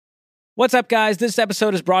What's up, guys? This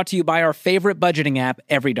episode is brought to you by our favorite budgeting app,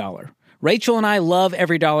 EveryDollar. Rachel and I love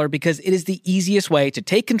EveryDollar because it is the easiest way to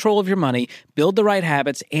take control of your money, build the right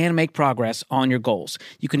habits, and make progress on your goals.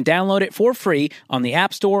 You can download it for free on the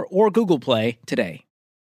App Store or Google Play today.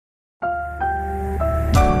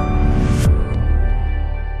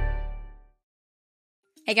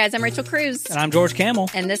 Hey guys, I'm Rachel Cruz. And I'm George Camel.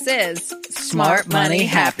 And this is Smart Money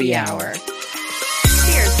Happy Hour.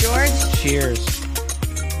 Cheers, George. Cheers.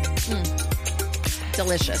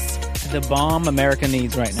 Delicious. The bomb America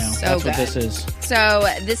needs right now. So That's good. what this is. So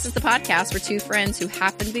this is the podcast where two friends who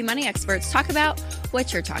happen to be money experts talk about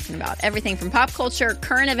what you're talking about. Everything from pop culture,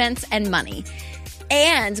 current events, and money.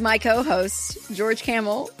 And my co-host, George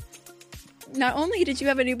Camel, not only did you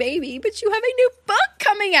have a new baby, but you have a new book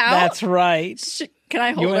coming out. That's right. Can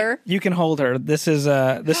I hold her? You can hold her. This is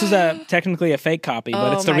technically a fake copy,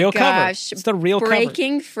 but it's the real cover. It's the real cover.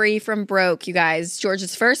 Breaking Free from Broke, you guys.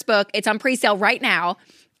 George's first book. It's on pre-sale right now.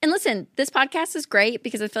 And listen, this podcast is great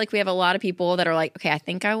because I feel like we have a lot of people that are like, okay, I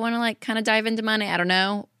think I want to like kind of dive into money. I don't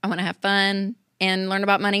know. I want to have fun and learn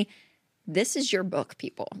about money. This is your book,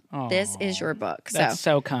 people. This is your book. That's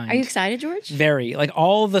so kind. Are you excited, George? Very. Like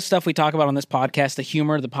all the stuff we talk about on this podcast, the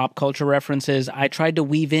humor, the pop culture references, I tried to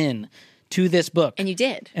weave in to this book. And you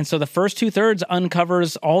did. And so the first 2/3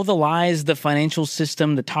 uncovers all the lies the financial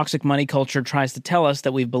system, the toxic money culture tries to tell us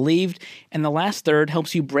that we've believed. And the last third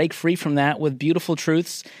helps you break free from that with beautiful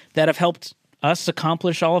truths that have helped us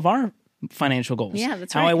accomplish all of our financial goals. Yeah,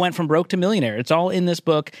 that's How right. I went from broke to millionaire. It's all in this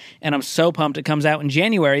book, and I'm so pumped. It comes out in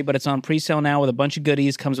January, but it's on pre-sale now with a bunch of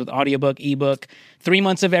goodies. Comes with audiobook, ebook, 3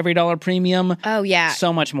 months of EveryDollar premium. Oh, yeah.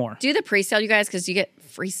 So much more. Do the pre-sale, you guys, because you get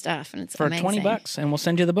free stuff, and it's For amazing. $20, and we'll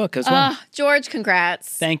send you the book as well. George, congrats.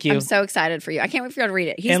 Thank you. I'm so excited for you. I can't wait for you to read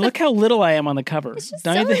it. And look how little I am on the cover. It's just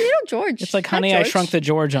Don't so you think? little, George. It's like Hi, Honey, I George. Shrunk the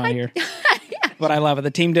George on here. But I love it. The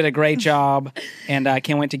team did a great job, and I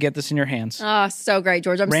can't wait to get this in your hands. Oh, so great,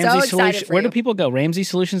 George. I'm Ramsey so excited Solution. for Where you. do people go?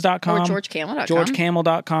 RamseySolutions.com. Or GeorgeCamel.com.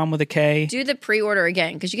 GeorgeCamel.com with a K. Do the pre-order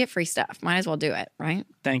again because you get free stuff. Might as well do it, right?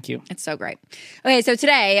 Thank you. It's so great. Okay, so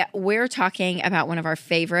today we're talking about one of our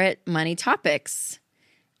favorite money topics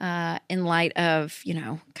in light of,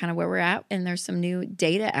 kind of where we're at. And there's some new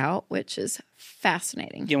data out, which is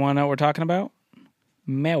fascinating. You want to know what we're talking about?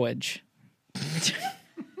 Marriage.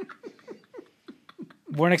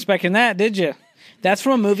 Weren't expecting that, did you? That's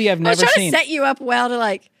from a movie I've I was never trying seen. to set you up well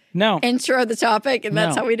to No. intro the topic, and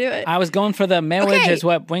that's No. how we do it. I was going for the marriage Okay. is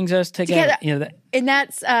what brings us together. And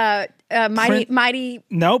that's Mighty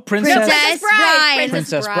No, Princess. Princess Bride.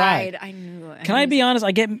 Princess Bride. I knew it. Can I be honest?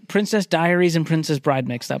 I get Princess Diaries and Princess Bride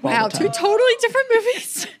mixed up all Wow, the two time. totally different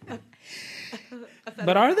movies.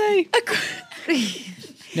 But are they?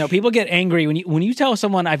 No, people get angry when you tell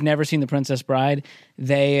someone I've never seen The Princess Bride,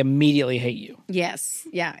 they immediately hate you. Yes.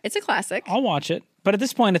 Yeah. It's a classic. I'll watch it. But at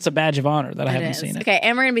this point, it's a badge of honor that I haven't seen it. Okay.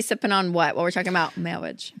 And we're going to be sipping on what? What we're talking about?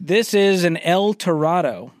 Marriage. This is an El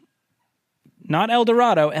Torado. Not El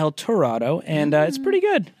Dorado, El Torado. And it's pretty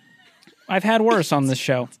good. I've had worse on this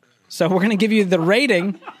show. So we're going to give you the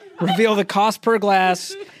rating, reveal the cost per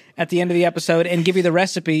glass at the end of the episode, and give you the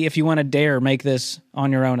recipe if you want to dare make this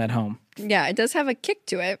on your own at home. Yeah. It does have a kick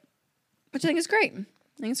to it, which I think is great. I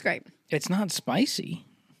think it's great. It's not spicy,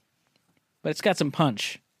 but it's got some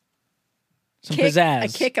punch. Some Kick,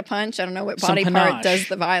 pizzazz. a kick, a punch. I don't know what Some body panache. part does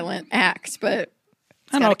the violent act, but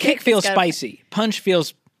I don't know. got a Kick kick, feels it's got a- spicy. Punch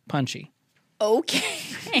feels punchy.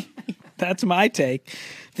 okay. That's my take.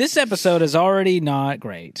 This episode is already not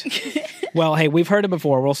great. Well, hey, we've heard it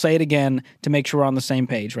before. We'll say it again to make sure we're on the same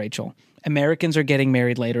page, Rachel. Americans are getting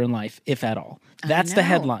married later in life, if at all. That's the know.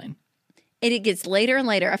 headline. It gets later and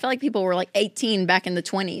later. I feel like people were like 18 back in the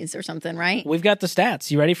 20s or something, right? We've got the stats.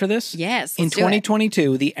 You ready for this? Yes. In Let's do it.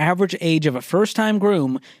 2022, the average age of a first-time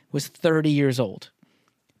groom was 30 years old.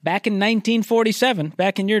 Back in 1947,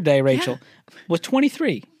 back in your day, Rachel, was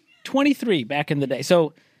 23. 23 back in the day.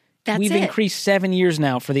 So That's we've it. increased 7 years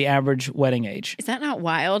now for the average wedding age. Is that not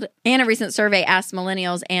wild? And a recent survey asked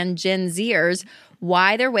millennials and Gen Zers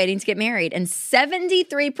why they're waiting to get married. And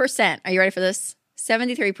 73%, are you ready for this?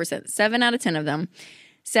 73%, 7 out of 10 of them,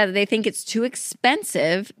 said that they think it's too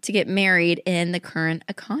expensive to get married in the current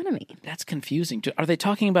economy. That's confusing. Are they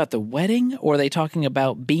talking about the wedding or are they talking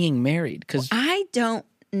about being married? Because I don't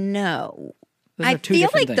know. those I are two feel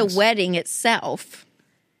different like things. the wedding itself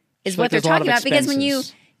is It's what like they're there's a lot talking of about, because when you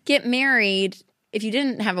expenses. get married, if you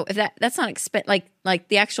didn't have that's not like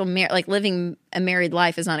the actual like living a married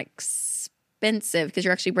life is not expensive because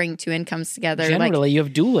you're actually bringing two incomes together. Generally, you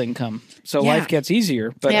have dual income, so Yeah. life gets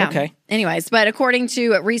easier. But okay. Anyways, but according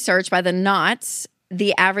to research by the Knot,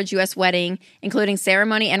 the average U.S. wedding, including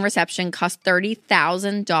ceremony and reception, cost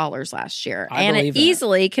 $30,000 last year. And it believe that.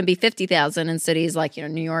 easily can be $50,000 in cities like,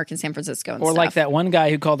 New York and San Francisco and Or stuff. like that one guy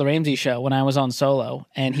who called the Ramsey Show when I was on Solo,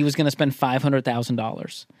 and he was going to spend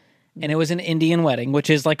 $500,000. And it was an Indian wedding, which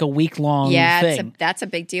is like a week-long thing. That's a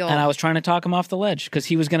big deal. And I was trying to talk him off the ledge because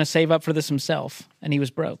he was going to save up for this himself, and he was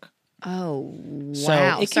broke. Oh, wow.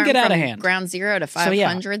 So it can get out of hand. Ground zero to So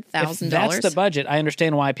yeah, $500,000. if that's the budget, I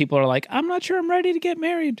understand why people are like, I'm not sure I'm ready to get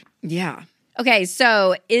married. Yeah. Okay,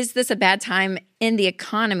 so is this a bad time in the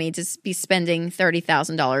economy to be spending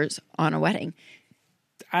 $30,000 on a wedding?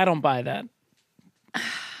 I don't buy that.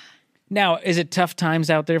 Now, is it tough times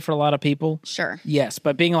out there for a lot of people? Sure. Yes,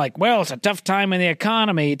 but being like, well, it's a tough time in the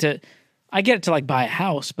economy I get it to like buy a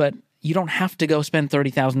house, but you don't have to go spend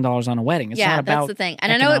 $30,000 on a wedding. It's not about that's the thing.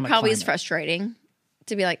 And I know it economic probably is climate. frustrating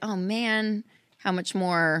to be like, oh man, how much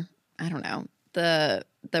more, I don't know, the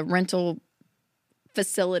rental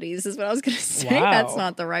facilities is what I was going to say. Wow. That's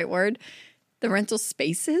not the right word. The rental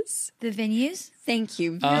spaces. The venues? Thank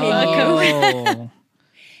you. Welcome. Oh,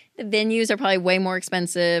 The venues are probably way more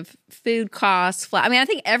expensive. Food costs, I mean, I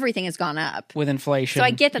think everything has gone up. with inflation. So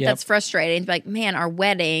I get that Yep. that's frustrating. Like, man, our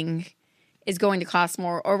wedding is going to cost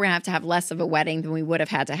more, or we're going to have less of a wedding than we would have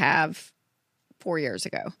had to have 4 years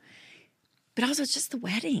ago. But also, it's just the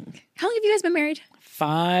wedding. How long have you guys been married?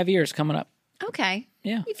 5 years coming up. Okay.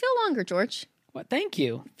 Yeah. You feel longer, George. Well, thank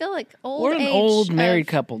you. I feel like old We're an age old married of-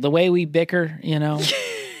 couple. The way we bicker,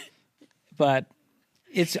 but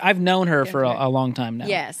I've known her for a long time now.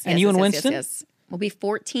 Yes. And yes, you yes, and yes, Winston? Yes. We'll be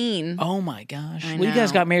 14. Oh my gosh. I Well, you guys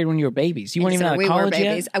know. got married when you were babies. You weren't even out of we college were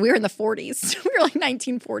babies. yet? We were in the 40s. We were like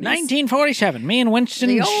 1940s. 1947. Me and Winston.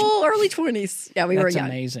 The old early 20s. Yeah, we were That's young.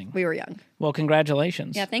 amazing. We were young. Well,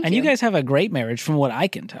 congratulations. Yeah, thank and you you. guys have a great marriage from what I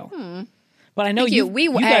can tell. But I know Thank you.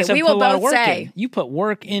 you guys have we put a will lot of both work say- in. You put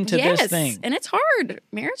work into Yes, this thing. and it's hard.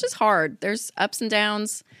 Marriage is hard. There's ups and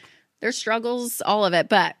downs. There's struggles, all of it.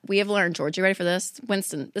 But we have learned, George, you ready for this?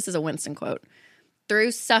 Winston, this is a Winston quote.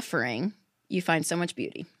 Through suffering, you find so much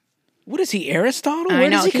beauty. What is he, Aristotle? I Where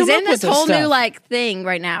know. does he He's come in up with this whole stuff? new thing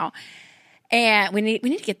right now. And we need to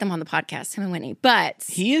get them on the podcast, him and Whitney. But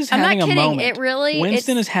He is I'm having not a kidding. moment. It really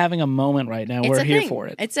Winston is having a moment right now. We're a here thing. for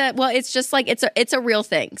it. It's just like it's a real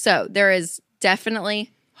thing. So there is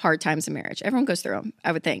definitely hard times in marriage. Everyone goes through them,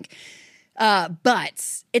 I would think.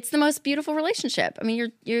 But it's the most beautiful relationship. I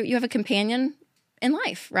mean, you have a companion in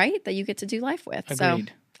life, right? That you get to do life with. Agreed.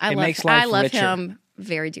 So I It makes life love richer. him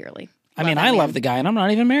very dearly. I mean, that I man. love the guy, and I'm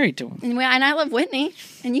not even married to him. And I love Whitney,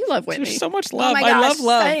 and you love Whitney. There's so much Oh love. my I gosh. love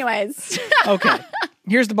love. Anyways, Okay.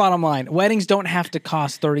 Here's the bottom line. Weddings don't have to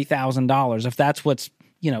cost $30,000. If that's what's,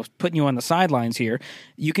 putting you on the sidelines here,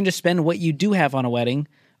 you can just spend what you do have on a wedding.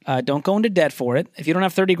 Don't go into debt for it. If you don't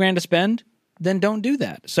have 30 grand to spend, then don't do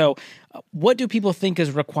that. So what do people think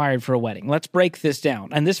is required for a wedding? Let's break this down.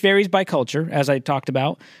 And this varies by culture, as I talked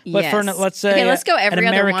about. But for, Yes. let's say, Okay, let's go every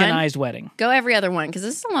an other one. Americanized wedding. go every other one because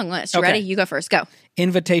this is a long list. You Okay. ready? You go first. Go.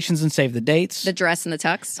 Invitations and save the dates. The dress and the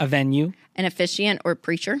tux, A venue. an officiant or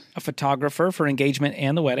preacher, A photographer for engagement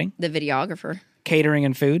and the wedding. the videographer, Catering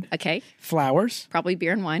and food. a cake, Flowers. probably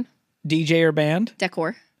beer and wine, DJ or band.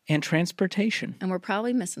 decor. And transportation. And we're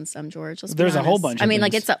probably missing some, George. Let's be There's a whole honest. bunch I of mean,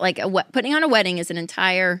 like things. putting on a wedding is an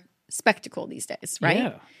entire spectacle these days, right?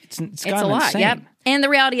 Yeah. It's It's gotten a lot. insane. Yep. And the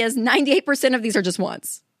reality is 98% of these are just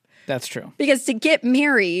once. That's true. Because to get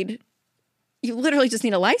married, you literally just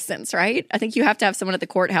need a license, right? I think you have to have someone at the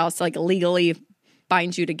courthouse to like legally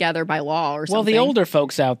bind you together by law or something. Well, the older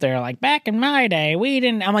folks out there are like, back in my day, we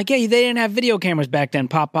didn't. I'm like, yeah, they didn't have video cameras back then,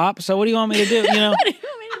 pop. So what do you want me to do?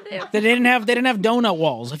 They didn't have donut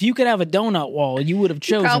walls. If you could have a donut wall, you would have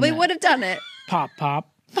chosen probably that. would have done it. Pop.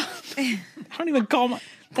 I don't even call my.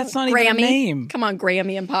 That's not even a Grammy. name. Come on,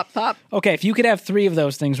 Grammy and Pop. Okay, if you could have three of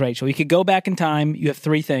those things, Rachel, you could go back in time. You have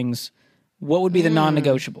three things. What would be the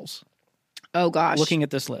non-negotiables? Oh gosh. Looking at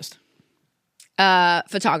this list,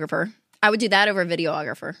 Photographer. I would do that over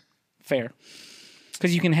videographer. fair,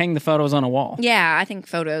 because you can hang the photos on a wall. Yeah, I think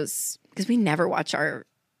photos because we never watch our.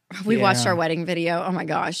 We watched our wedding video. Oh my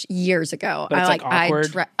gosh, years ago. But it's, like,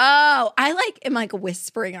 awkward. I am like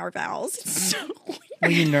whispering our vows. It's so weird. Were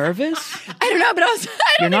you nervous? I don't know, but I don't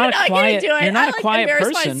You're not even a know. quiet- I can't do it. you're not I, a like, quiet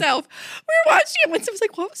embarrassed person. myself. We were watching it. Winston was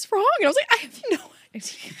like, "What was wrong?" And I was like, "I have no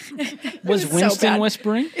idea." Was so Winston bad.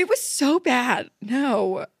 whispering? It was so bad.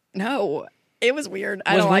 No, it was weird.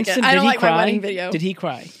 I Was don't like Winston, it. I did don't he like cry? my wedding video. Did he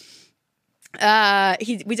cry?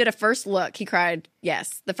 We did a first look. He cried.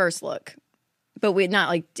 Yes, the first look, but we not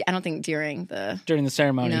like. I don't think during the. During the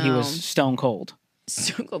ceremony, he No. was stone cold.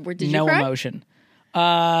 So, where did No you cry? emotion.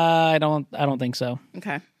 I don't think so.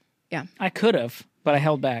 Okay. Yeah. I could have, but I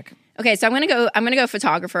held back. Okay, so I'm gonna go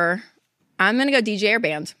photographer. I'm gonna go DJ or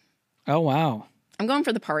band. Oh, wow. I'm going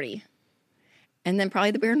for the party. And then probably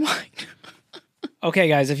the beer and wine. Okay,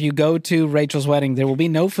 guys, if you go to Rachel's wedding, there will be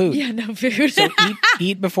no food. Yeah, no food. So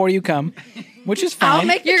eat before you come, which is fine. I'll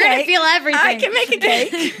make You're going to feel everything. I can make a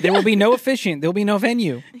cake. There will be no officiant. There will be no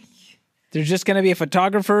venue. There's just going to be a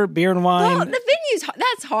photographer, beer and wine. Well, the venue's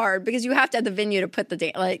that's hard because you have to have the venue to put the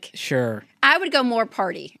dance. Like, Sure. I would go more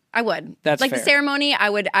party. I would. That's like fair. the ceremony. I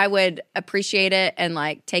would appreciate it and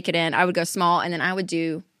like take it in. I would go small, and then I would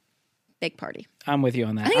do big party. I'm with you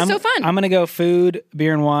on that. I think it's so fun. I'm going to go food,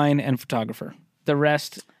 beer and wine, and photographer. The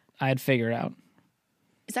rest, I'd figure out.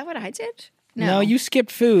 Is that what I did? No, you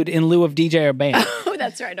skipped food in lieu of DJ or band. Oh,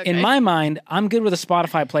 that's right. Okay. In my mind, I'm good with a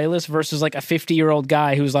Spotify playlist versus like a 50-year-old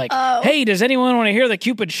guy who's like, "Hey, does anyone want to hear the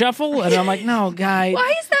Cupid Shuffle?" And I'm like, "No, guy,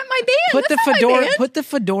 Why is that my band? put That's not my band. the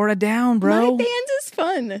fedora down, bro." My band is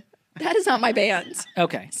fun. That is not my band.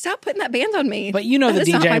 Okay. Stop putting that band on me. But you know That the is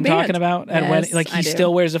not DJ my I'm band. talking about at Yes, wedding. Like I he do.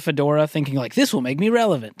 still wears a fedora, thinking like this will make me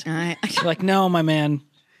relevant. I- Like, no, my man,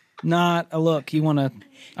 not a look. You want to?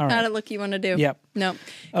 All right. Not a look you want to do. Yep. No. Okay,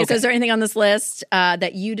 Okay. So is there anything on this list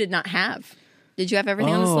that you did not have? Did you have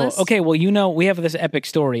everything on this list? Okay. Well, you know, we have this epic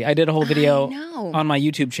story. I did a whole video know. on my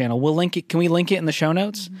YouTube channel. We'll link it. Can we link it in the show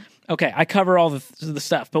notes? Mm-hmm. Okay. I cover all the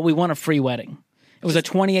stuff, but we won a free wedding. It was a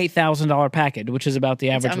 $28,000 package, which is about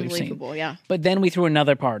the average we've seen. Unbelievable, yeah. But then we threw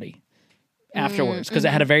another party afterwards because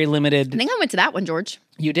it had a very limited. I think I went to that one, George.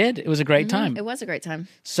 You did. It was a great time. It was a great time.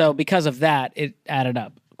 So because of that, it added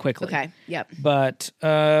up quickly. Okay. Yep. But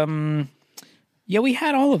yeah, we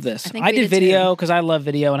had all of this. think I we did did video because I love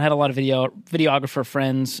video and I had a lot of videographer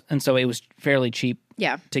friends, and so it was fairly cheap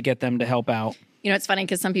Yeah. to get them to help out. You know, it's funny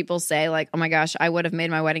because some people say, like, oh my gosh, I would have made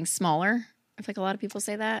my wedding smaller. I feel like a lot of people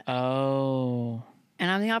say that. Oh, And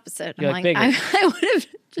I'm the opposite. You're I'm like like, bigger. I would have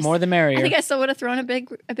just. more the merrier. I think I still would have thrown a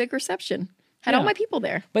big reception. Had all Yeah. my people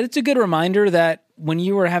there. But it's a good reminder that when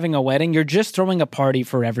you were having a wedding, you're just throwing a party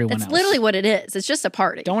for everyone That's else. literally what it is. It's just a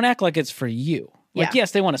party. Don't act like it's for you. Like, Yeah.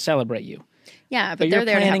 yes, they want to celebrate you, Yeah, but but you're they're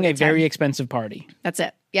there to have planning a a good time. very expensive party. That's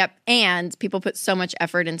it. Yep. And people put so much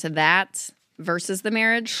effort into that versus the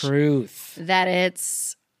marriage Truth. that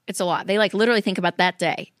it's a lot. They like literally think about that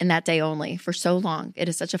day and that day only for so long. It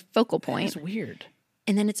is such a focal point. It's weird.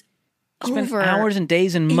 And then it's Spend over hours and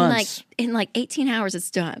days and months. in like 18 hours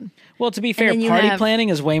it's done. Well, to be fair, then you party have- planning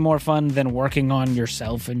is way more fun than working on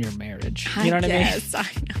yourself and your marriage. You know what I mean? Yes, I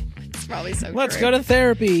know. It's probably so Let's true. go to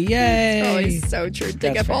therapy. It's probably Yay. so true. Dig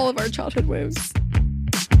That's up fair. all of our childhood wounds.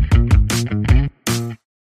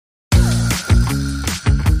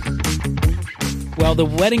 Well, the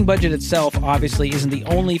wedding budget itself obviously isn't the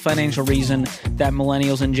only financial reason that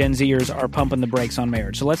millennials and Gen Zers are pumping the brakes on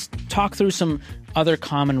marriage. So let's talk through some other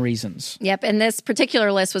common reasons. Yep. And this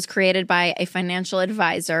particular list was created by a financial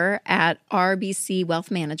advisor at RBC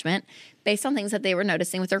Wealth Management based on things that they were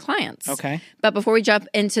noticing with their clients. Okay. But before we jump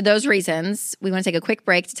into those reasons, we want to take a quick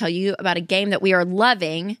break to tell you about a game that we are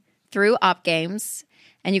loving through Op Games.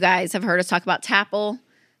 And you guys have heard us talk about Tapple,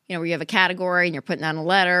 you know, where you have a category and you're putting down a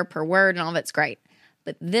letter per word and all that's great.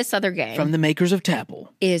 But this other game From the makers of Tapple.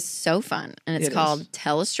 is so fun, and it's It called is.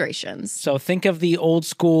 Telestrations. So think of the old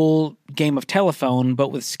school game of telephone, but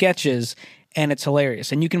with sketches, and it's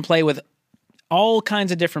hilarious. And you can play with all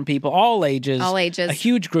kinds of different people, all ages. All ages. A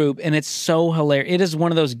huge group, and it's so hilarious. It is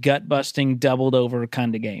one of those gut-busting, doubled-over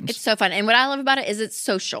kind of games. It's so fun. And what I love about it is it's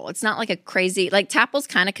social. It's not like a crazy, like Tapple's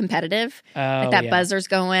kind of competitive. Like that yeah. buzzer's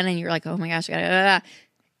going and you're like, oh my gosh, I gotta.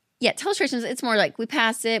 Yeah, Telestrations, it's more like we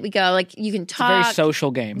pass it, we go, like you can a talk. very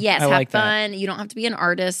social game. Yes, I have like that. fun. You don't have to be an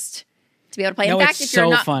artist to be able to play. No, In fact, it's if you're so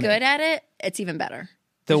not funny. good at it, it's even better.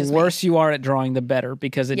 The Which is me. worse you are at drawing, the better,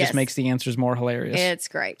 because it Yes. just makes the answers more hilarious. It's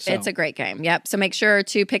great. So. It's a great game. Yep. So make sure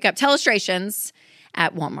to pick up Telestrations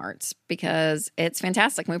at Walmart because it's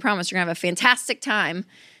fantastic. And we promise you're going to have a fantastic time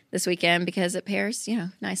this weekend because it pairs, you know,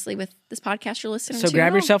 nicely with this podcast you're listening So to. grab at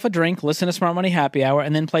home. yourself a drink, listen to Smart Money Happy Hour,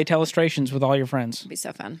 and then play Telestrations with all your friends. It'll be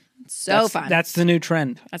so fun. So fun. That's the new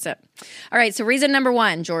trend. That's it. All right. So reason number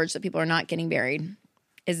one, George, that people are not getting married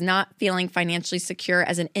is not feeling financially secure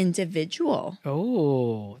as an individual.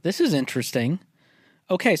 Oh, this is interesting.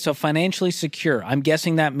 Okay, so financially secure. I'm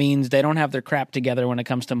guessing that means they don't have their crap together when it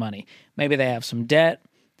comes to money. Maybe they have some debt.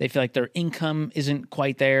 They feel like their income isn't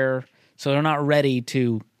quite there, so they're not ready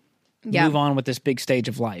to Yeah. move on with this big stage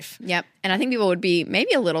of life. Yep. And I think people would be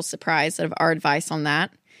maybe a little surprised of our advice on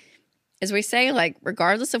that. As we say, like,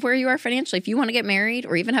 regardless of where you are financially, if you want to get married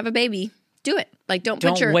or even have a baby, do it. Like, don't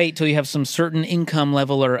put your Don't wait till you have some certain income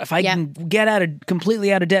level, or if I Yeah. can get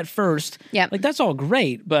completely out of debt first. Yeah. Like that's all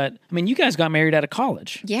great, but I mean, you guys got married out of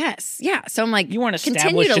college. Yes. Yeah. So I'm like, You weren't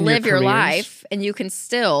continue established to in your live your careers. life and you can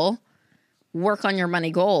still work on your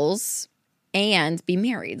money goals and be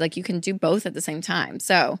married. Like you can do both at the same time.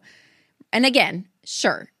 So, and again,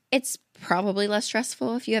 sure, it's probably less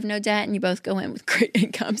stressful if you have no debt and you both go in with great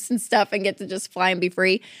incomes and stuff and get to just fly and be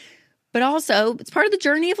free. But also, it's part of the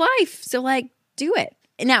journey of life. So, like, do it.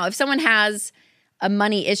 Now, if someone has a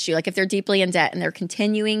money issue, like if they're deeply in debt and they're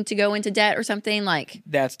continuing to go into debt or something, like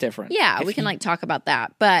that's different. Yeah, we can like talk about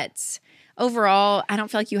that. But overall, I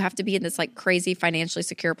don't feel like you have to be in this like crazy financially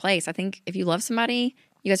secure place. I think if you love somebody,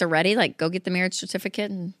 you guys are ready, like go get the marriage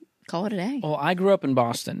certificate and call it a day. Well, I grew up in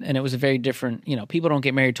Boston, and it was a very different, people don't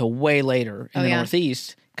get married till way later in the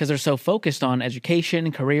Northeast because they're so focused on education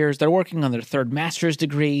and careers. They're working on their third master's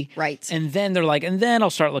degree. Right. And then they're like, and then I'll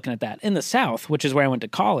start looking at that. In the South, which is where I went to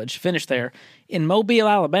college, finished there, in Mobile,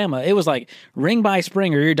 Alabama, it was like ring by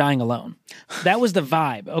spring or you're dying alone. That was the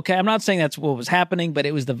vibe. Okay, I'm not saying that's what was happening, but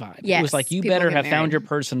it was the vibe. Yes, it was like you people better get have found married. your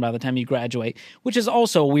person by the time you graduate, which is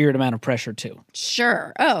also a weird amount of pressure too.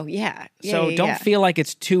 Sure. Oh, yeah. So don't feel like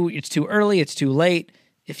it's too early, it's too late.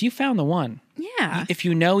 If you found the one, Yeah. if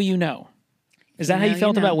you know, you know. Is that how you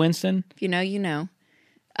felt about Winston? If you know, you know.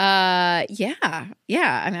 Yeah.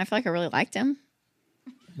 Yeah. I mean, I feel like I really liked him.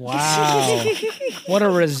 Wow. What a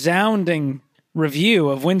resounding review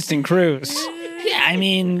of Winston Cruz. Yeah, I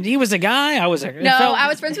mean, he was a guy. I was I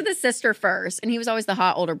was friends with his sister first, and he was always the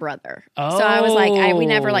hot older brother. So I was like, we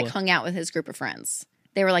never like hung out with his group of friends.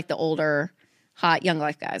 They were like the older, hot, young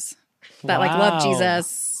life guys that like loved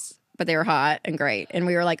Jesus, but they were hot and great. And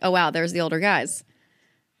we were like, oh wow, there's the older guys.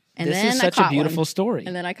 And this then is such a beautiful story.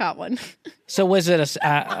 And then I caught one. So was it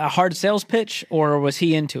a hard sales pitch, or was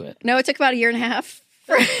he into it? No, it took about a year and a half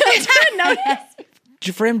for him to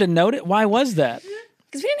notice. For him to note it? Why was that?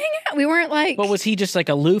 Because we didn't hang out. We weren't like. But was he just like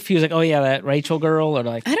aloof? He was like, oh yeah, that Rachel girl, or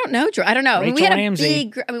like. I don't know. I don't know. I mean, we Rachel had a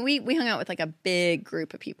Ramsey. big. We hung out with like a big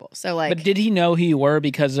group of people. So like. But did he know who you were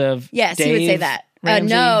because of? Yes, Dave he would say that.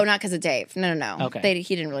 Ramsey? No, not because of Dave. No. Okay.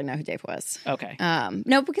 He didn't really know who Dave was. Okay.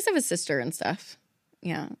 No, because of his sister and stuff.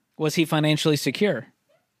 Yeah. Was he financially secure?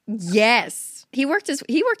 Yes. He worked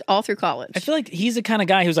all through college. I feel like he's the kind of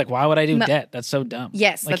guy who's like, why would I do debt? That's so dumb.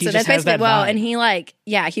 Yes, like, that's basically and he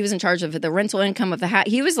he was in charge of the rental income of the house.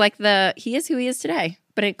 He was like he is who he is today,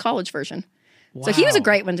 but a college version. Wow. So he was a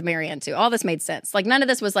great one to marry into. All this made sense. Like none of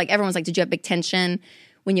this was like everyone was like, did you have big tension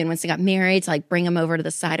when you and Winston got married to like bring him over to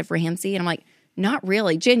the side of Ramsey? And I'm like, not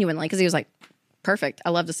really, genuinely, because he was like, perfect. I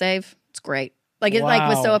love to save. It's great. Like it like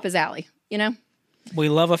was so up his alley, you know? We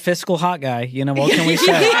love a fiscal hot guy. You know, what can we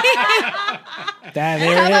say? There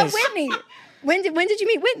How it about is. Whitney? When did you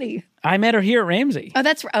meet Whitney? I met her here at Ramsey.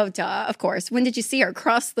 Oh, duh, of course. When did you see her?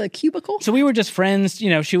 Across the cubicle? So we were just friends. You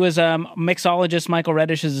know, she was mixologist Michael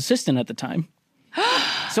Reddish's assistant at the time.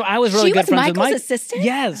 So I was really She good was friends with Michael's Mike. assistant?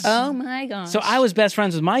 Yes. Oh my gosh. So I was best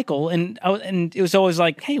friends with Michael, and it was always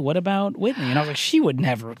like, hey, what about Whitney? And I was like, she would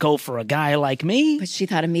never go for a guy like me. But she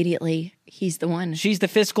thought immediately, he's the one. She's the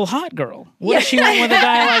fiscal hot girl. What if she went with a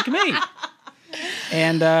guy like me?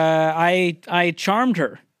 And I charmed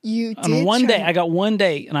her. You did. On one day, I got one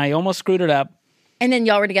date, and I almost screwed it up. And then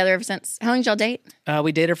y'all were together ever since. How long did y'all date?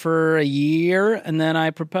 We dated for a year, and then I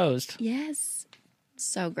proposed. Yes.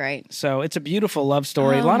 So great. So it's a beautiful love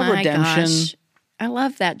story. Oh A lot of my redemption. gosh. I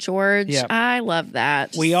love that, George. Yep. I love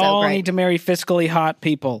that. We So all great. need to marry fiscally hot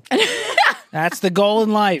people. That's the goal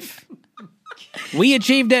in life. We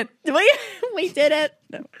achieved it. We did it.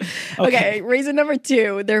 No. Okay, reason number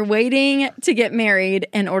 2. They're waiting to get married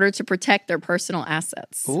in order to protect their personal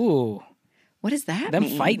assets. Ooh, What does that them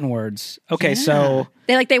mean? fighting words. Okay, so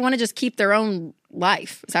They want to just keep their own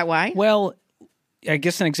life. Is that why? well, I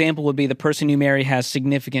guess an example would be the person you marry has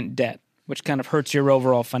significant debt, which kind of hurts your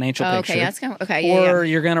overall financial picture. Okay, that's kind of okay. Yeah, Or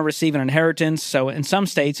you're going to receive an inheritance. So in some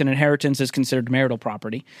states, an inheritance is considered marital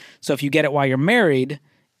property. So if you get it while you're married,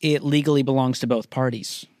 it legally belongs to both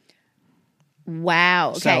parties.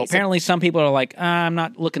 Wow. So Okay. apparently some people are like, I'm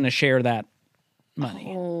not looking to share that money.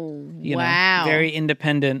 You wow. know, very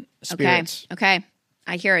independent spirits. Okay.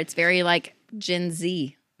 I hear it's very like Gen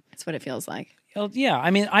Z. That's what it feels like. Well, yeah,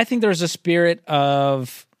 I mean, I think there's a spirit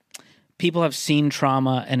of people have seen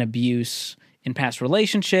trauma and abuse in past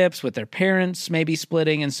relationships with their parents maybe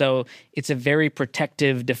splitting, and so it's a very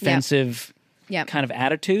protective, defensive Yep. kind of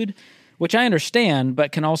attitude, which I understand,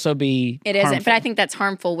 but can also be It isn't, harmful. but I think that's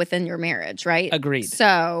harmful within your marriage, right? Agreed.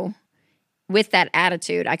 So, with that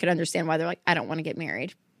attitude, I could understand why they're like, I don't want to get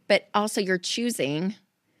married. But also, you're choosing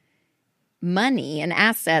money and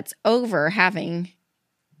assets over having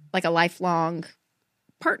like a lifelong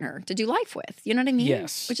partner to do life with. You know what I mean?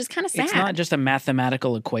 Yes. Which is kind of sad. It's not just a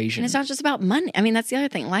mathematical equation. And it's not just about money. I mean, that's the other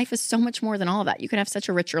thing. Life is so much more than all that. You could have such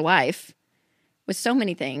a richer life with so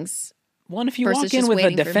many things. Well, and if you versus walk in just with a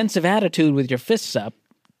waiting for- defensive attitude with your fists up,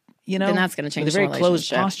 Then that's gonna change with a the very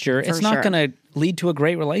closed relationship, posture, for it's not sure. going to lead to a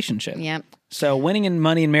great relationship. Yep. So winning in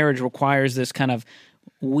money in marriage requires this kind of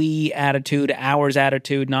we attitude, ours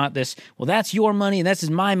attitude, not this, well, that's your money and this is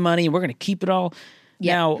my money and we're going to keep it all.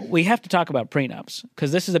 Yep. Now, we have to talk about prenups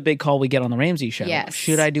because this is a big call we get on the Ramsey show. Yes.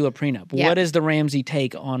 Should I do a prenup? Yep. What is the Ramsey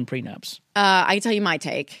take on prenups? I can tell you my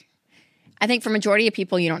take. I think for majority of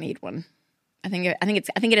people, you don't need one. I think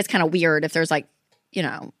it is kind of weird if there's like,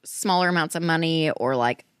 smaller amounts of money or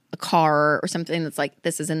like a car or something that's like,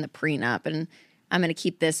 this is in the prenup and I'm going to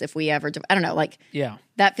keep this if we ever I don't know, like Yeah.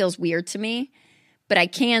 that feels weird to me. But I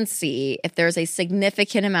can see if there's a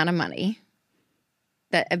significant amount of money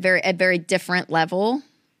that a very different level,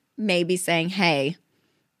 maybe saying, hey,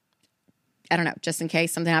 I don't know, just in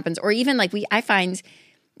case something happens. Or even like I find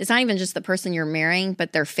it's not even just the person you're marrying,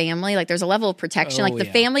 but their family. Like there's a level of protection. Oh, like the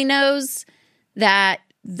yeah. family knows that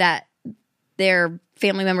their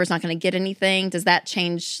family member is not going to get anything. Does that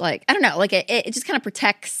change? Like, I don't know. Like it just kind of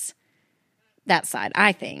protects that side,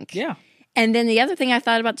 I think. Yeah. And then the other thing I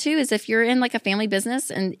thought about too is if you're in like a family business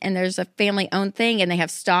and there's a family owned thing and they have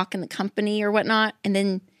stock in the company or whatnot, and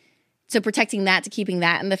then so protecting that to keeping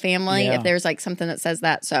that in the family Yeah. if there's like something that says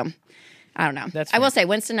that. So I don't know. That's I will fair. say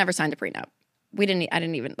Winston never signed a prenup. I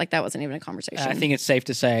didn't even like that wasn't even a conversation. I think it's safe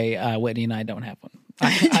to say Whitney and I don't have one.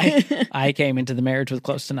 I came into the marriage with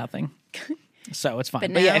close to nothing. So it's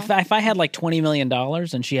fine. But yeah, now- if I had like $20 million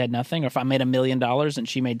and she had nothing, or if I made $1 million and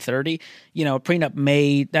she made 30, a prenup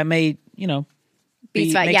may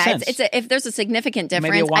Beats fine. make Yeah, sense. if there's a significant Maybe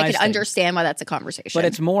a difference, I wise could thing. understand why that's a conversation. But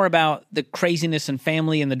it's more about the craziness and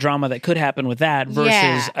family and the drama that could happen with that versus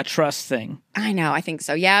Yeah. a trust thing. I know, I think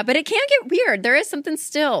so. Yeah, but it can get weird. There is something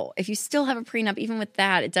still. If you still have a prenup, even with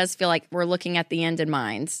that, it does feel like we're looking at the end in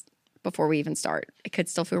mind before we even start. It could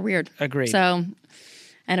still feel weird. Agreed. So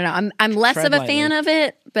I don't know. I'm less Tread of a fan lightly. of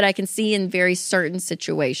it, but I can see in very certain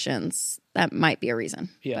situations that might be a reason.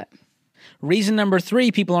 Yeah. But Reason number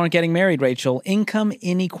 3 people aren't getting married, Rachel, income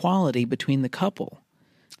inequality between the couple.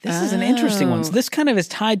 This is an interesting one. So this kind of is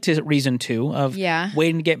tied to reason 2 of Yeah.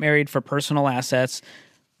 waiting to get married for personal assets.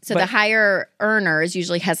 So the higher earner is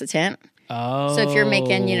usually hesitant. Oh. So if you're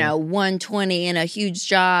making, 120 in a huge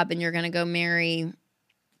job and you're going to go marry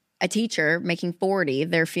a teacher making 40,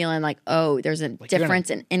 they're feeling like, oh, there's a difference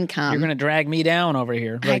in income. You're going to drag me down over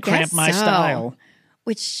here. I Really cramp guess my so. style.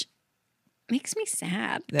 Which makes me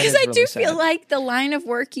sad. That Because is I really do sad. feel like the line of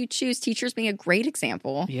work you choose, teachers being a great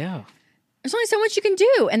example, Yeah. there's only so much you can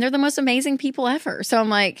do. And they're the most amazing people ever. So I'm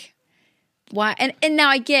like, why? And now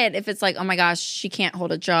I get if it's like, oh my gosh, she can't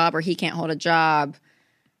hold a job or he can't hold a job.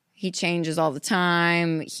 He changes all the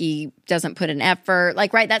time. He doesn't put in effort.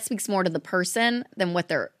 Like, right, that speaks more to the person than what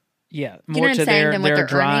they're Yeah. know More what I'm to saying, their, than what their they're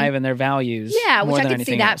drive earning? and their values. Yeah, more which I than could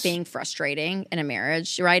see anything that else. being frustrating in a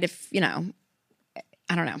marriage, right? If,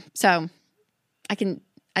 I don't know. So I don't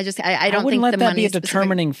I think wouldn't let the that money be a is specific.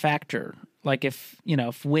 determining factor. Like if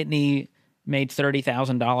Whitney made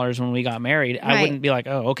 $30,000 when we got married, I Right. wouldn't be like,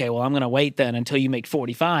 oh, okay, well, I'm going to wait then until you make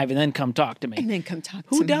 45 and then come talk to me. And then come talk to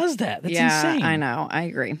Who me. does that? That's yeah, insane. I know. I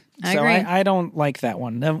agree. I So agree. I don't like that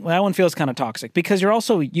one. That one feels kind of toxic because you're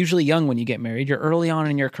also usually young when you get married. You're early on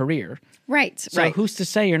in your career. right. So right. who's to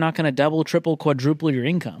say you're not going to double, triple, quadruple your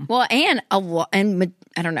income? Well, and I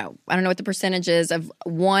don't know. I don't know what the percentage is of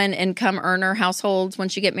one income earner households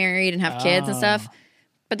once you get married and have kids and stuff.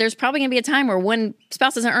 But there's probably going to be a time where one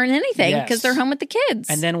spouse doesn't earn anything because Yes. they're home with the kids.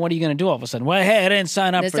 And then what are you going to do all of a sudden? Well, hey, I didn't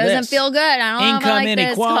sign up this for doesn't this. feel good. I don't know if I Income like this,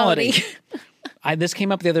 inequality. Cody. This came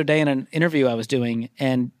up the other day in an interview I was doing,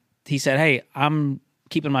 and he said, hey, I'm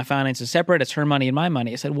keeping my finances separate. It's her money and my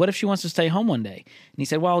money. I said, what if she wants to stay home one day? And he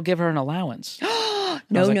said, well, I'll give her an allowance. I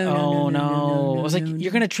was like, oh, no. I was like,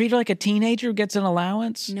 you're going to treat her like a teenager who gets an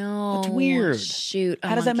allowance? No. That's weird. Shoot.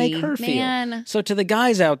 How does that make her feel? Man. So to the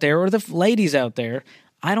guys out there or the ladies out there,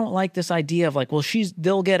 I don't like this idea of like, well,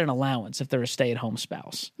 they'll get an allowance if they're a stay-at-home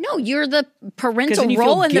spouse. No, you're the 'Cause parental then you feel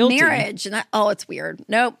role in guilty. the marriage. And it's weird.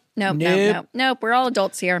 Nope. We're all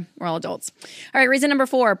adults here. We're all adults. All right, reason number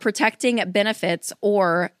 4, protecting benefits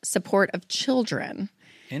or support of children.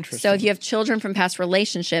 Interesting. So if you have children from past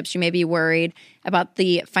relationships, you may be worried about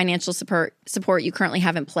the financial support you currently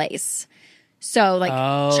have in place. So like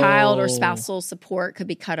child or spousal support could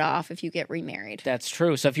be cut off if you get remarried. That's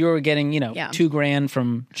true. So if you were getting, $2,000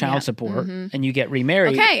 from child support and you get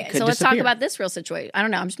remarried, Okay, it could so let's talk disappear. about this real situation. I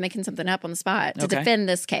don't know. I'm just making something up on the spot to Okay. defend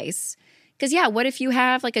this case. Because, what if you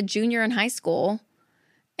have like a junior in high school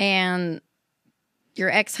and your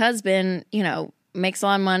ex-husband, makes a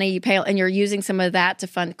lot of money, you pay, and you're using some of that to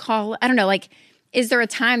fund college? I don't know. Like, is there a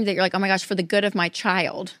time that you're like, oh my gosh, for the good of my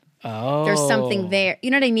child, Oh. There's something there.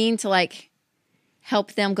 You know what I mean? To like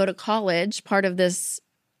help them go to college, part of this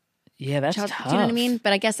Yeah, that's child. tough. Do you know what I mean?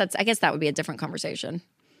 But I guess that would be a different conversation.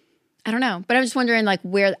 I don't know. But I'm just wondering like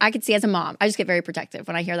where I could see as a mom. I just get very protective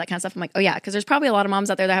when I hear that kind of stuff. I'm like, oh yeah, because there's probably a lot of moms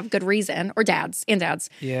out there that have good reason, or dads,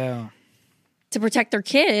 Yeah. to protect their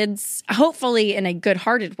kids, hopefully in a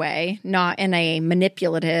good-hearted way, not in a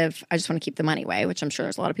manipulative, I just want to keep the money way, which I'm sure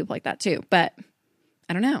there's a lot of people like that too. But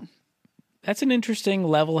I don't know. That's an interesting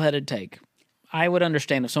level-headed take. I would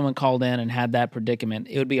understand if someone called in and had that predicament.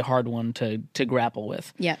 It would be a hard one to grapple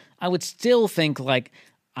with. Yeah. I would still think like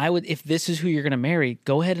if this is who you're going to marry,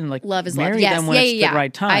 go ahead and like Love is marry love. Yes. them when it's the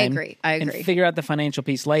right time. I agree. And figure out the financial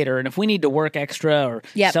piece later. And if we need to work extra or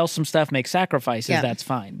sell some stuff, make sacrifices, that's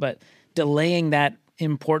fine. But delaying that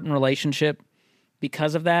important relationship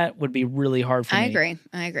because of that would be really hard for me.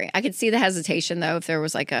 I agree. I could see the hesitation though if there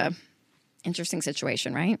was like a interesting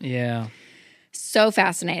situation, right? Yeah. So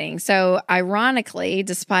fascinating. So, ironically,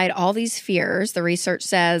 despite all these fears, the research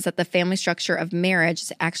says that the family structure of marriage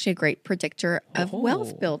is actually a great predictor of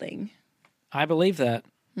wealth building. I believe that.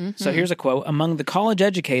 So here's a quote. Among the college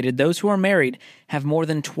educated, those who are married have more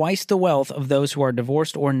than twice the wealth of those who are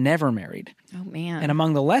divorced or never married. Oh, man. And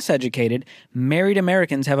among the less educated, married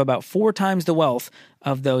Americans have about 4 times the wealth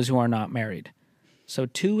of those who are not married. So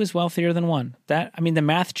 2 is wealthier than 1. The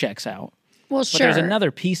math checks out. Well, But sure. there's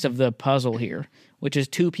another piece of the puzzle here, which is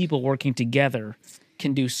 2 people working together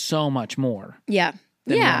can do so much more Yeah.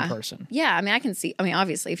 than one person. Yeah. I can see.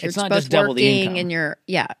 Obviously, if you're It's not both just double the working income.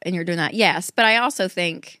 and you're doing that, yes. But I also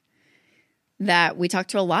think that we talk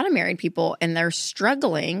to a lot of married people and they're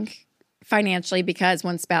struggling financially because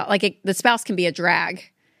one spouse, the spouse can be a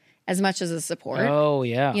drag as much as a support. Oh,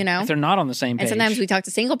 yeah. You know? If they're not on the same page. And sometimes we talk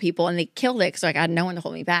to single people and they killed it because I had no one to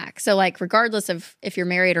hold me back. So regardless of if you're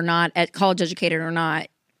married or not, at college educated or not,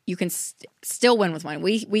 you can still win with one.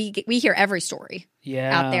 We hear every story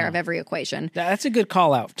out there of every equation. That's a good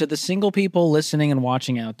call out to the single people listening and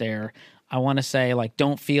watching out there. I want to say,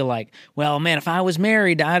 don't feel like, well, man, if I was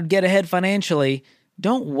married, I'd get ahead financially.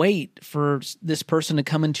 Don't wait for this person to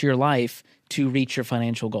come into your life to reach your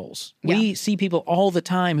financial goals. Yeah. We see people all the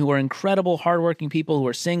time who are incredible, hardworking people who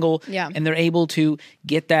are single, and they're able to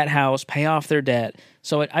get that house, pay off their debt.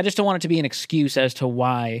 So I just don't want it to be an excuse as to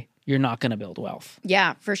why you're not going to build wealth.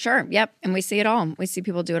 Yeah, for sure. Yep. And we see it all. We see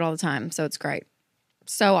people do it all the time. So it's great.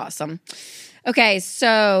 So awesome. Okay,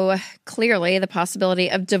 so clearly the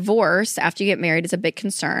possibility of divorce after you get married is a big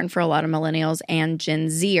concern for a lot of millennials and Gen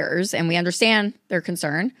Zers, and we understand their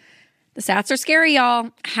concern. The stats are scary,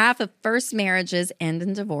 y'all. Half of first marriages end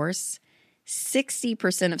in divorce.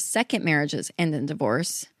 60% of second marriages end in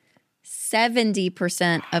divorce.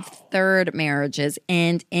 70% of third marriages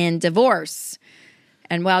end in divorce.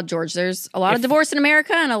 And wow, George, there's a lot of divorce in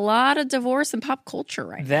America and a lot of divorce in pop culture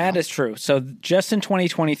right now. That is true. So just in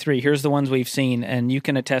 2023, here's the ones we've seen, and you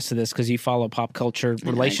can attest to this because you follow pop culture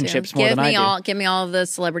relationships more than I do. Give me all of the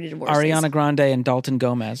celebrity divorces. Ariana Grande and Dalton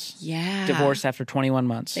Gomez. Yeah. Divorced after 21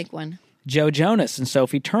 months. Big one. Joe Jonas and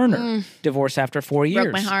Sophie Turner. Divorced after 4 years.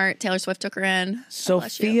 Broke my heart. Taylor Swift took her in.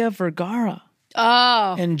 Sofia Vergara.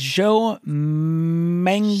 Oh. And Joe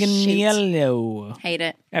Manganiello. Hate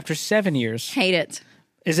it. After 7 years. Hate it.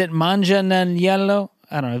 Is it Manganiello?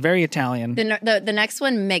 I don't know. Very Italian. The next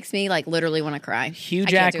one makes me literally want to cry. Hugh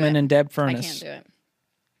Jackman and Deb Furness. I can't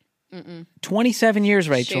do it. 27 years,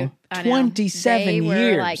 Rachel. Shoot, 27 they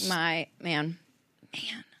years. were like my man.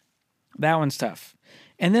 That one's tough.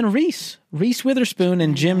 And then Reese Witherspoon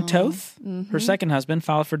and Jim Toth, her second husband,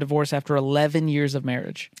 filed for divorce after 11 years of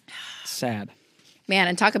marriage. Sad. Man,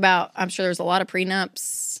 and talk about, I'm sure there's a lot of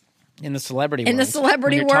prenups. In the celebrity In world. the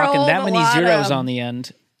celebrity When you're talking world, that a many lot zeros of- on the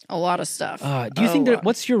end. A lot of stuff. Do you think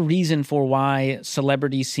what's your reason for why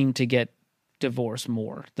celebrities seem to get divorced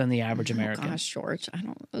more than the average American? Gosh, George, I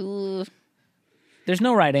don't. There's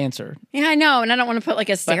no right answer. Yeah, I know, and I don't want to put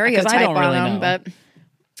a stereotype don't really on them, know. but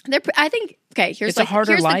I think here's It's a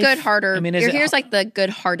harder here's life. the good harder. I mean, is it- here's the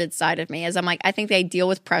good-hearted side of me is I'm I think they deal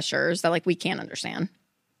with pressures that we can't understand.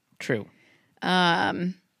 True.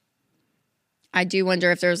 I do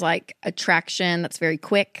wonder if there's attraction that's very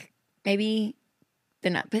quick, maybe.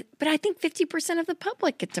 They're not, but I think 50% of the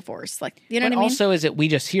public get divorced. You know what I mean? Also, is it we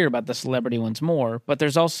just hear about the celebrity ones more, but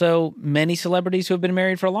there's also many celebrities who have been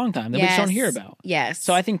married for a long time that we just don't hear about. Yes.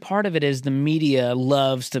 So I think part of it is the media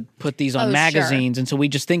loves to put these on Oh, magazines, and so we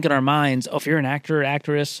just think in our minds, if you're an actor,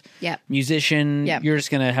 actress, Yep. musician, Yep. you're just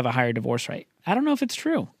going to have a higher divorce rate. I don't know if it's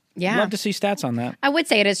true. Yeah. I'd love to see stats on that. I would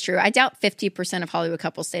say it is true. I doubt 50% of Hollywood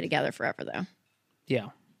couples stay together forever, though. Yeah.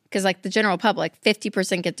 Because the general public,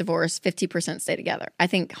 50% get divorced, 50% stay together. I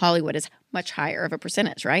think Hollywood is much higher of a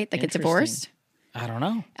percentage, right? That get Interesting. divorced. I don't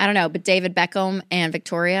know. I don't know, but David Beckham and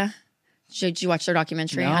Victoria. Did you watch their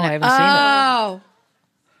documentary? No, on it? I haven't seen it. Oh,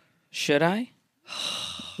 Should I?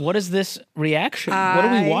 What is this reaction? What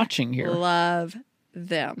are we watching here? love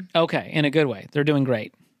them. Okay, in a good way. They're doing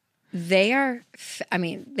great. They are.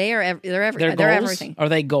 They're Their goals? everything. Are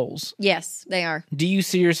they goals? Yes, they are. Do you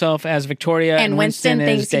see yourself as Victoria And Winston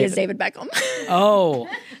thinks David? he is David Beckham. Oh,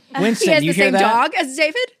 Winston, he has you the hear same that? dog as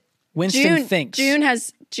David. Winston thinks.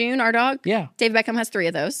 June, our dog. Yeah. David Beckham has 3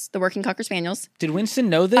 of those, the working Cocker Spaniels. Did Winston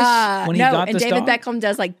know this when he no, got and this David dog? Beckham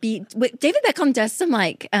does David Beckham does some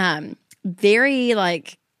very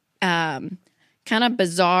kind of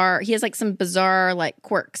bizarre. He has some bizarre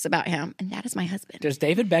quirks about him, and that is my husband. Does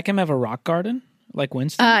David Beckham have a rock garden like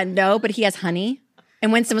Winston? No, but he has honey.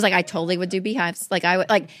 And Winston was like, I totally would do beehives. I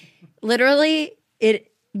would literally it.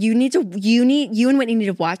 You and Whitney need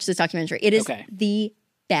to watch this documentary. It is the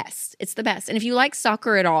best. It's the best. And if you like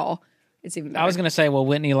soccer at all, it's even better. I was going to say, well,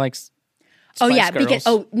 Whitney likes Oh Spice yeah,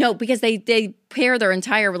 Girls. because they pair their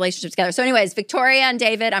entire relationship together. So anyways, Victoria and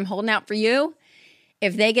David, I'm holding out for you.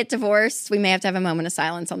 If they get divorced, we may have to have a moment of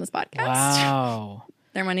silence on this podcast. Wow.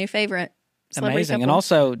 They're my new favorite. Celebrity Amazing. couple. And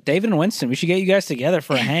also, David and Winston, we should get you guys together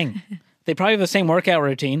for a hang. They probably have the same workout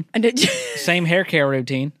routine, same hair care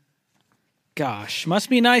routine. Gosh, must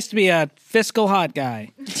be nice to be a fiscal hot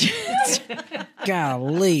guy.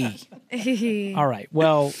 Golly. All right.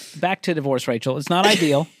 Well, back to divorce, Rachel. It's not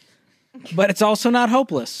ideal, but it's also not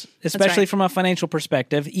hopeless, especially from a financial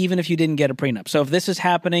perspective, even if you didn't get a prenup. So if this is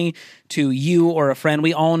happening to you or a friend,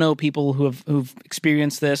 we all know people who've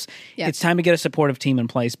experienced this. Yep. It's time to get a supportive team in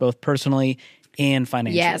place, both personally and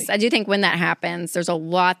financially. Yes, I do think when that happens, there's a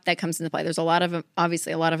lot that comes into play. There's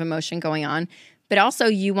obviously a lot of emotion going on. But also,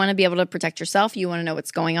 you want to be able to protect yourself. You want to know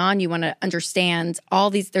what's going on. You want to understand all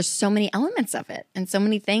these. There's so many elements of it and so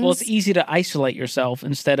many things. Well, it's easy to isolate yourself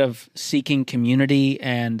instead of seeking community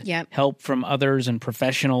and help from others and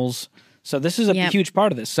professionals. So this is a huge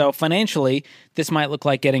part of this. So financially, this might look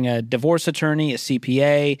like getting a divorce attorney, a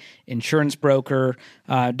CPA, insurance broker.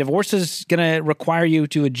 Divorce is going to require you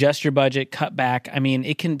to adjust your budget, cut back. I mean,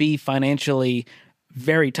 it can be financially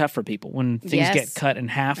very tough for people when things get cut in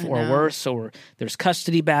half or worse, or there's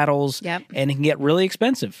custody battles, and it can get really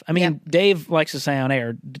expensive. I mean, Dave likes to say on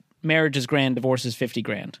air, marriage is grand, divorce is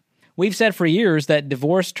 $50,000. We've said for years that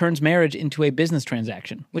divorce turns marriage into a business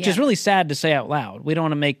transaction, which is really sad to say out loud. We don't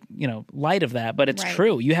want to make, light of that, but it's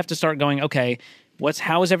true. You have to start going, okay,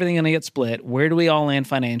 how is everything going to get split? Where do we all land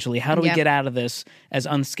financially? How do we get out of this as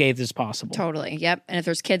unscathed as possible? Totally. Yep. And if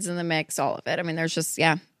there's kids in the mix, all of it. I mean, there's just,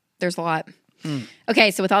 there's a lot.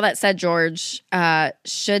 Okay, so with all that said, George,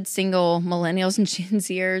 should single millennials and Gen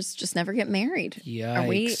Zers just never get married? Yikes. Are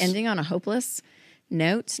we ending on a hopeless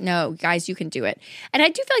note? No, guys, you can do it. And I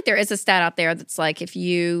do feel like there is a stat out there that's like if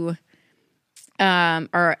you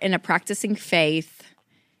are in a practicing faith,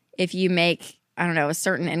 if you make, I don't know, a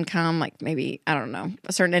certain income, like maybe, I don't know,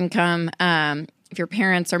 a certain income, if your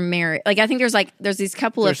parents are married, I think there's these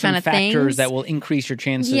couple of kind of things. Factors that will increase your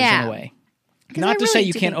chances in a way. Not to say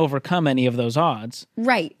you can't overcome any of those odds.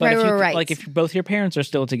 Right, but right. Like if both your parents are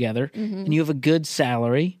still together and you have a good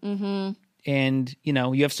salary and,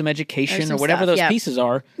 you have some education or whatever those pieces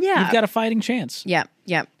are, you've got a fighting chance. Yeah.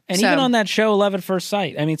 And even on that show, Love at First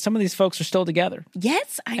Sight, I mean, some of these folks are still together.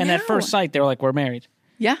 Yes, I know. And at first sight, they're like, we're married.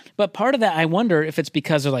 Yeah. But part of that, I wonder if it's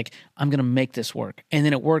because they're like, I'm going to make this work. And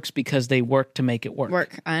then it works because they work to make it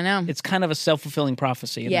work. I know. It's kind of a self-fulfilling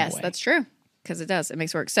prophecy in that way. Yes, that's true. Because it does. It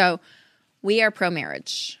makes it work. So we are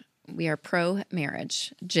pro-marriage. We are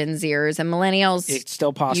pro-marriage. Gen Zers and millennials. It's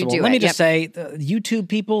still possible. Let me just say, YouTube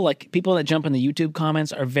people, like people that jump in the YouTube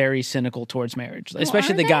comments are very cynical towards marriage,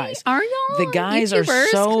 especially the guys. Are y'all? The guys YouTubers? are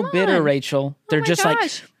so Come bitter, on. Rachel. They're my just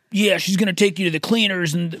gosh. yeah, she's going to take you to the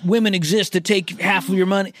cleaners and women exist to take half of your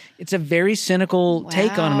money. It's a very cynical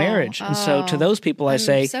take on marriage. And so to those people, I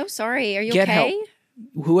say, I'm so sorry. Are you get okay?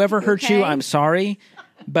 help. Whoever hurt you, I'm sorry.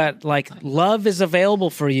 But love is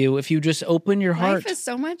available for you if you just open your heart. Life is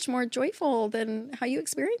so much more joyful than how you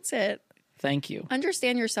experience it. Thank you.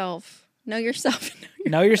 Understand yourself. Know yourself.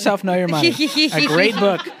 Know yourself, know your money. A great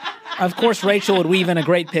book. Of course, Rachel would weave in a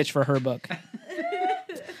great pitch for her book.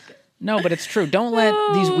 No, but it's true. Don't let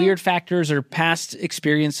these weird factors or past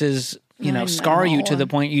experiences, scar you to the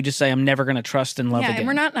point you just say, I'm never going to trust and love again. And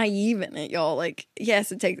we're not naive in it, y'all.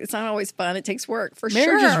 Yes, it's not always fun. It takes work, for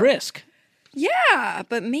Marriage sure. is risk. Yeah,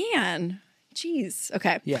 but man, geez.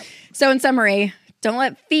 Okay. Yeah. So in summary, don't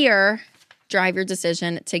let fear drive your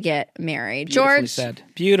decision to get married. Beautifully George, said.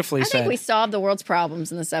 Beautifully said. I think we solved the world's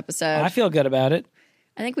problems in this episode. I feel good about it.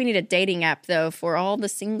 I think we need a dating app, though, for all the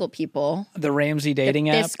single people. The Ramsey dating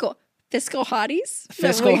app. Fiscal hotties? Is that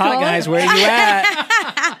Fiscal what we hot call guys, it? where are you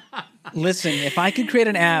at? Listen, if I could create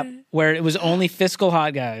an app where it was only fiscal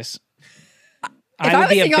hot guys, I would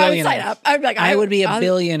be a single, I would billionaire. sign up. I'd be like, I would be a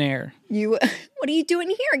billionaire. You, what are you doing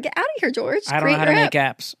here? Get out of here, George. I don't know how to Create your make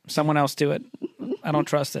app. apps. Someone else do it. I don't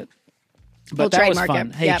trust it. But We'll that was trademark fun.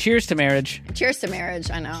 it. Hey, Yep. cheers to marriage. Cheers to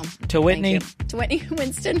marriage. I know. To Whitney. Thank you. To Whitney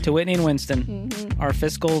Winston. To Whitney and Winston, our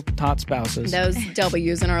fiscal hot spouses. Those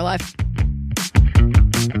W's in our life.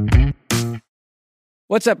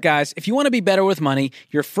 What's up, guys? If you want to be better with money,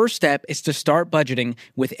 your first step is to start budgeting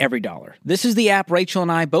with EveryDollar. This is the app Rachel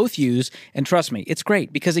and I both use, and trust me, it's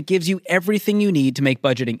great because it gives you everything you need to make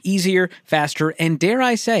budgeting easier, faster, and dare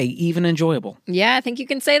I say, even enjoyable. Yeah, I think you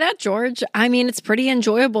can say that, George. I mean, it's pretty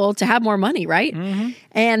enjoyable to have more money, right?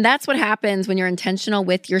 And that's what happens when you're intentional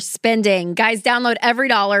with your spending. Guys, download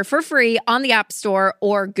EveryDollar for free on the App Store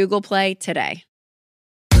or Google Play today.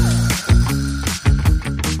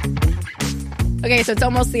 Okay, so it's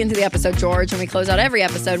almost the end of the episode, George, and we close out every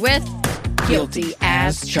episode with Guilty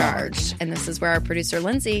as Charged. And this is where our producer,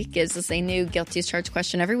 Lindsay, gives us a new Guilty as Charged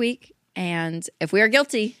question every week. And if we are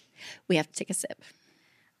guilty, we have to take a sip.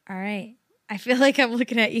 All right. I feel like I'm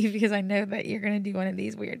looking at you because I know that you're going to do one of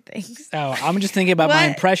these weird things. Oh, I'm just thinking about my What?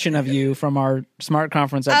 impression of you from our Smart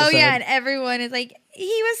Conference episode. Oh, yeah. And everyone is like, he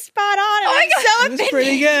was spot on. And my I'm God. so It offended. was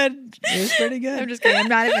pretty good. It was pretty good. I'm just kidding. I'm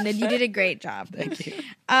not offended. You did a great job. Thank you.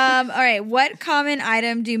 All right. What common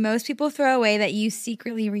item do most people throw away that you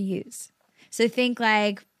secretly reuse? So think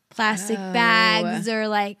like plastic bags or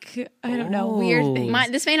like, I don't know, weird Oh. things.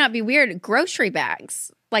 This may not be weird. Grocery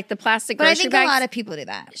bags, like the plastic but I grocery think bags. a lot of people do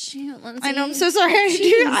that. Shoot, Lindsay. I know. I'm so sorry.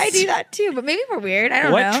 I do that too. But maybe we're weird. I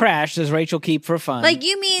don't What know. trash does Rachel keep for fun? Like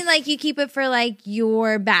you mean like you keep it for like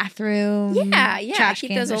your bathroom? Yeah, I trash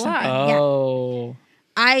keep cans those or a lot. something. Yeah. Oh.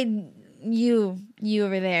 You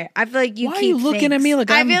over there. I feel like you Why are keep you looking things. at me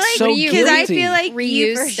like I I'm feel like so because I guilty? feel like you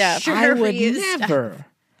Reuse for stuff. Sure I would reuse stuff. never.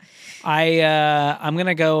 I'm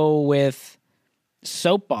gonna go with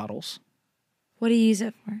soap bottles. What do you use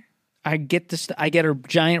it for? I get this. I get a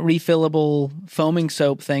giant refillable foaming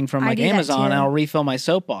soap thing from I like do that Amazon, and too. I'll refill my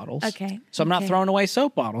soap bottles. Okay, So I'm not okay. throwing away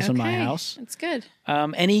soap bottles in my Okay, house. That's good.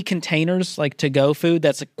 Any containers like to go food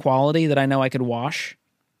that's a quality that I know I could wash.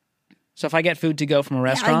 So if I get food to go from a Yeah,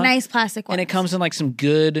 restaurant like nice plastic ones. and it comes in like some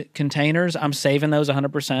good containers, I'm saving those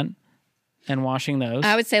 100% and washing those.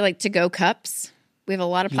 I would say like to-go cups. We have a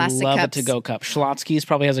lot of plastic Love cups. a to-go cup. Schlotsky's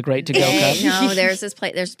probably has a great to-go Hey, cup. no, there's this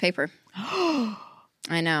plate. There's paper.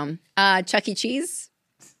 I know. Chuck E. Cheese.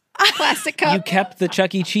 Plastic cup. You kept the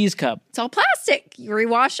Chuck E. Cheese cup. It's all plastic. You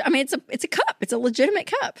rewash. I mean, it's a cup. It's a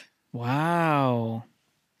legitimate cup. Wow.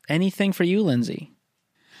 Anything for you, Lindsay?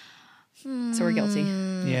 So we're guilty.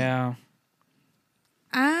 Yeah.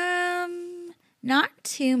 Not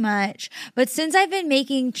too much. But since I've been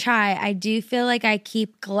making chai, I do feel like I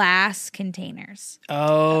keep glass containers.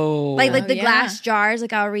 Oh. Like the yeah. glass jars,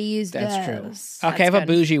 like I'll reuse That's those. true. Okay, I have That's a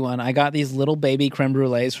good. bougie one. I got these little baby creme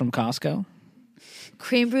brulees from Costco.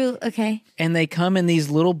 Cream brulee, okay. And they come in these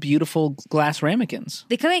little beautiful glass ramekins.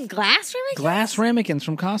 They come in glass ramekins? Glass ramekins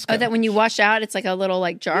from Costco. Oh, that when you wash out, it's like a little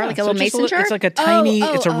like jar, Yeah, like a so little just mason jar. It's like a tiny,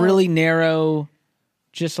 Oh, it's a oh. really narrow,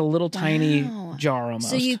 just a little tiny Wow. jar almost.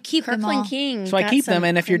 So you keep them all. Kirkland King. So I got keep them, some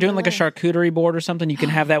and if you're doing like a creme charcuterie board or something, you can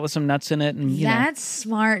have that with some nuts in it, and you know. That's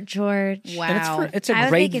smart, George. brulee. Wow. And it's a I was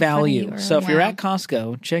great making fun of value. you So if you're earlier. at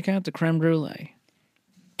Costco, check out the creme brulee.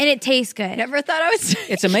 And it tastes good. Never thought I would say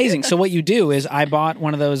It's amazing. So what you do is I bought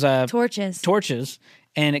one of those Torches.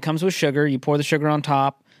 and it comes with sugar. You pour the sugar on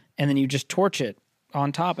top, and then you just torch it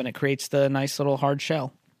on top, and it creates the nice little hard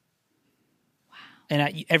shell. Wow!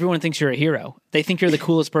 And everyone thinks you're a hero. They think you're the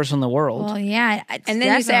coolest person in the world. Well, yeah. And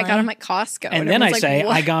then you say I got them at Costco. and then I everyone's say like,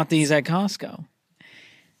 "What?" I got these at Costco,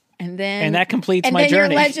 And then and that completes and my then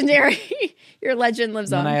journey. Your legendary, your legend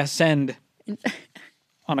lives And on. I ascend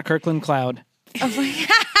on a Kirkland cloud.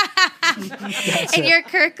 In your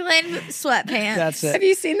Kirkland sweatpants. That's Have it.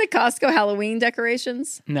 you seen the Costco Halloween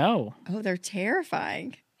decorations? No, Oh, they're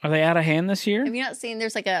terrifying. are they out of hand this year? Have you not seen?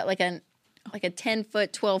 There's like a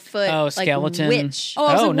 10-foot, 12-foot Oh, skeleton. like witch. Oh,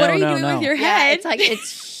 I was Oh, like, no, what are you no, doing no. with your Yeah, head?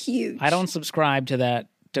 it's huge. I don't subscribe to that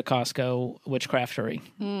to Costco witchcraftery.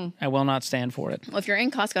 I will not stand for it. Well, if you're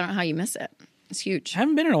in Costco, I don't know how you miss it. It's huge. I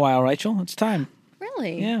haven't been in a while, Rachel. It's time.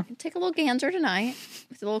 Really? Yeah. Take a little gander tonight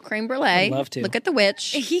with a little creme brulee. I'd love to. Look at the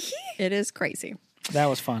witch. It is crazy. That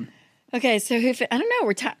was fun. Okay, so I don't know.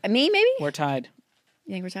 We're tied. Me, maybe? We're tied.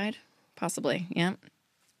 You think we're tied? Possibly. Yeah.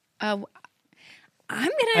 I'm I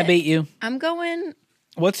gonna. beat you. I'm going.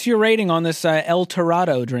 What's your rating on this El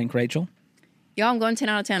Torado drink, Rachel? Yo, I'm going 10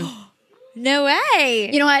 out of 10. No way.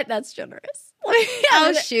 You know what? That's generous.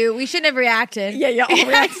 Oh shoot, we shouldn't have reacted. Yeah. I'm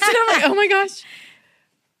like, oh my gosh.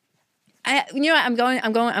 You know what?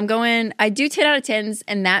 I'm going. I do 10 out of 10s,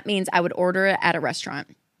 and that means I would order it at a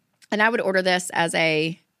restaurant, and I would order this as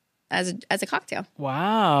a cocktail.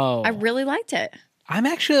 Wow. I really liked it. I'm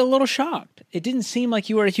actually a little shocked. It didn't seem like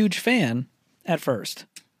you were a huge fan at first.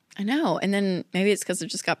 I know, and then maybe it's because it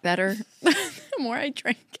just got better the more I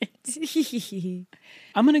drank it.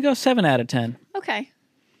 I'm going to go 7 out of 10. Okay.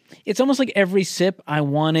 It's almost like every sip I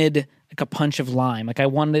wanted like a punch of lime. Like I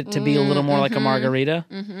wanted it to be a little more like a margarita,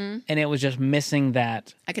 and it was just missing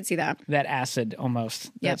that I could see that. that acid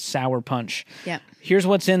almost, Yep. that sour punch. Yep. Here's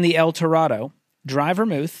what's in the El Torado: dry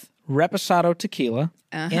vermouth, reposado tequila,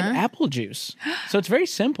 and apple juice. So it's very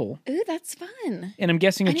simple. Ooh, that's fun. And I'm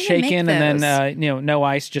guessing I it's need to make shaken and then those. no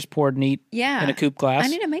ice, just poured neat Yeah. in a coupe glass. I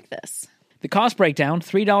need to make this. The cost breakdown: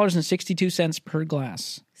 $3.62 per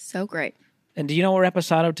glass. So great. And do you know what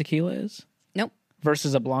reposado tequila is Nope.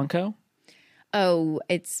 versus a blanco? Oh,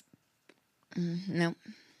 it's no.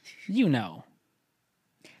 You know.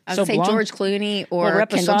 I would So say Blanc- George Clooney or Well,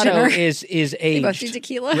 Kendall reposado Jenner. is aged. both do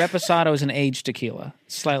tequila? Reposado is an aged tequila,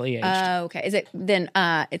 slightly aged. Okay. Is it then?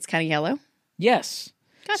 It's kind of yellow. Yes.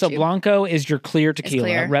 Got So you. Blanco is your clear tequila.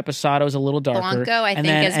 clear. Reposado is a little darker. Blanco, I And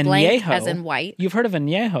think, then is blank, añejo- as in white. You've heard of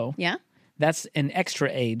añejo? Yeah. That's an extra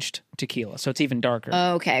aged tequila, so it's even darker.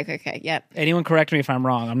 Okay. Yep. Anyone correct me if I'm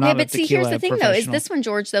wrong. I'm not Yeah, a but see, tequila here's the thing, though: is professional. this one,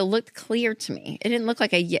 George, though, looked clear to me. It didn't look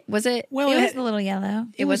like was it? Well, It was a little yellow.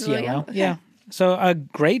 it was a little yellow. Okay. Yeah. So a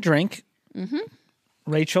great drink. Mm-hmm.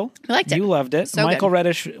 Rachel, I liked it. you loved it. So Michael good.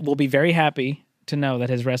 Reddish will be very happy to know that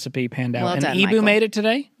his recipe panned out. Well and done, Ibu Michael. made it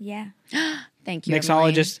today. Yeah. Thank you,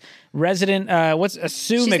 Mixologist, resident, what's a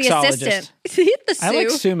sous She's the mixologist? assistant. the I like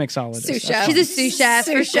sous. sous mixologist. Sous That's chef. fine. She's a sous chef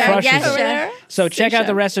for Sous sure. chef. Yes, Crushes it. chef. So check out the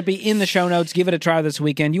chef. recipe in the show notes. Give it a try this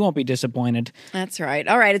weekend. You won't be disappointed. That's right.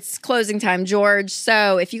 All right, it's closing time, George.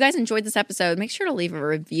 So if you guys enjoyed this episode, make sure to leave a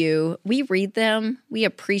review. We read them, we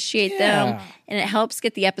appreciate them, Yeah. and it helps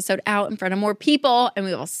get the episode out in front of more people. And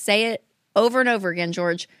we will say it over and over again,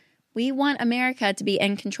 George. We want America to be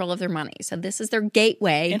in control of their money. So this is their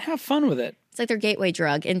gateway. And have fun with it. It's like their gateway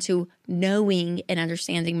drug into knowing and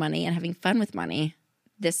understanding money and having fun with money.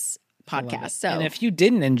 This podcast. So And if you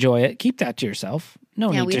didn't enjoy it, keep that to yourself.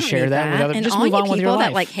 No yeah, need we to don't share need that with others. And Just all move you on with your people life.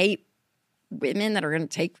 that like hate women that are going to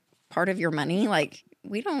take part of your money, like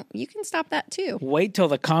we don't. You can stop that too. Wait till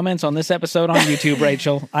the comments on this episode on YouTube,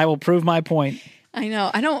 Rachel. I will prove my point. I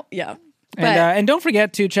know. I don't. Yeah. And don't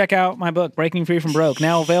forget to check out my book, Breaking Free from Broke,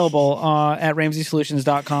 now available at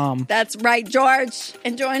RamseySolutions.com. That's right, George.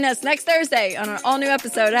 And join us next Thursday on an all new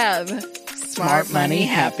episode of Smart Money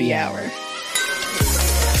Happy Hour.